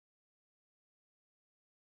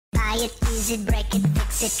Buy it, use it, break it,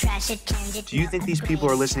 fix it, trash it, change it. Do you think these people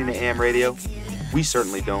are listening to AM radio? We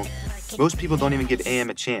certainly don't. Most people don't even give AM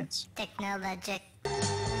a chance.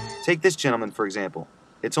 Take this gentleman, for example.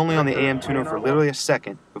 It's only on the AM tuner for literally a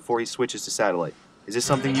second before he switches to satellite. Is this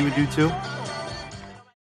something you would do too?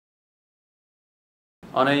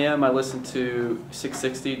 On AM, I listen to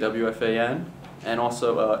 660 WFAN and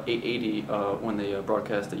also 880 when they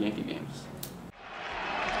broadcast the Yankee games.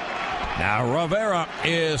 Now Rivera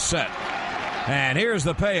is set. And here's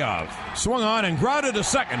the payoff. Swung on and grounded to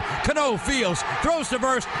second. Cano fields, throws to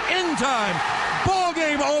first, in time. Ball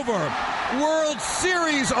game over. World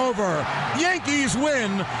Series over. Yankees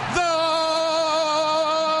win. The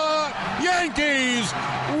Yankees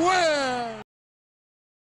win.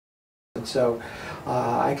 And so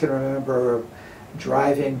I can remember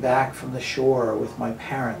driving back from the shore with my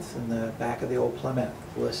parents in the back of the old Plymouth,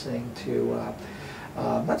 listening to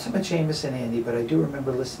not so much Amos and Andy, but I do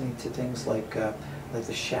remember listening to things like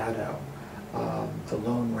The Shadow, The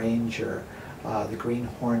Lone Ranger, The Green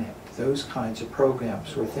Hornet. Those kinds of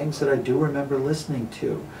programs were things that I do remember listening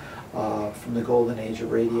to from the golden age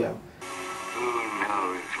of radio. Who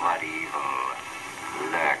knows what evil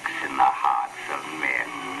lurks in the hearts of men?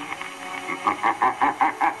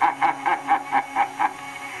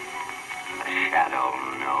 The Shadow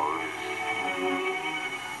knows.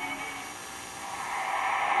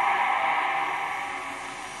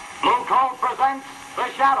 Blue Coat presents The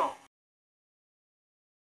Shadow.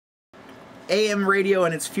 AM radio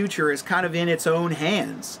and its future is kind of in its own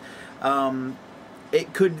hands.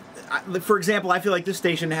 It could, for example, I feel like this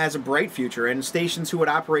station has a bright future, and stations who would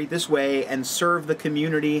operate this way and serve the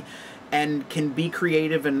community and can be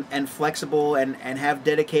creative and flexible and have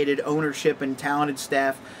dedicated ownership and talented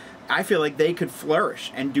staff, I feel like they could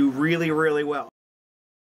flourish and do really, really well.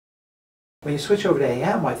 When you switch over to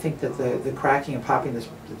AM, I think that the cracking and popping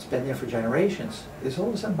that's been there for generations is all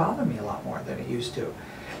of a sudden bothering me a lot more than it used to.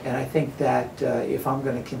 And I think that if I'm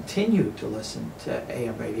going to continue to listen to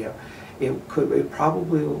AM radio, it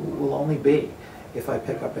probably will only be if I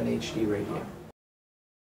pick up an HD radio.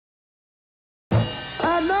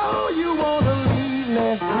 I know you want to leave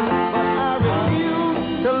me, but I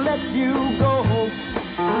refuse to let you go.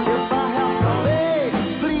 If I have to beg,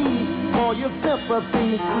 please, for your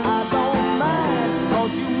sympathy, I don't mind,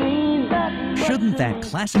 'cause you mean that. Shouldn't that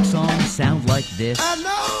classic song sound like this? I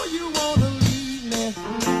know you want to leave me,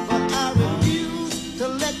 but I refuse to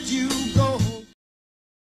let you go.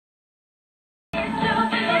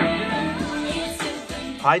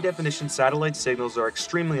 High-definition satellite signals are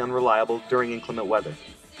extremely unreliable during inclement weather.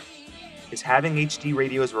 Is having HD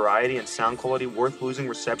radio's variety and sound quality worth losing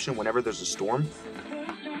reception whenever there's a storm?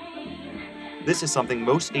 This is something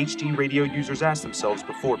most HD radio users ask themselves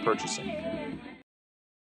before purchasing.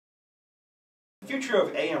 The future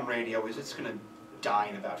of AM radio is it's going to die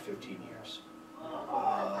in about 15 years.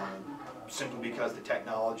 Simply because the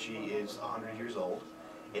technology is 100 years old.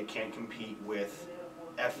 It can't compete with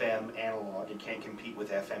FM analog, it can't compete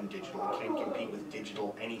with FM digital, it can't compete with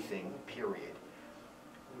digital anything, period.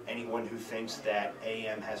 Anyone who thinks that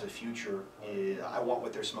AM has a future, I want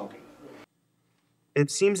what they're smoking. It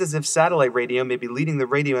seems as if satellite radio may be leading the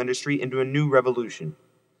radio industry into a new revolution.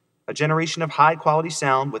 A generation of high-quality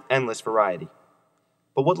sound with endless variety.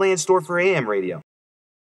 But what lay in store for AM radio?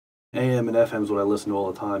 AM and FM is what I listen to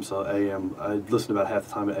all the time, so AM, I listen about half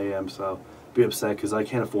the time at AM, so be upset because I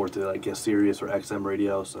can't afford to get Sirius or XM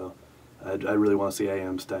radio, so I really want to see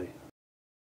AM stay.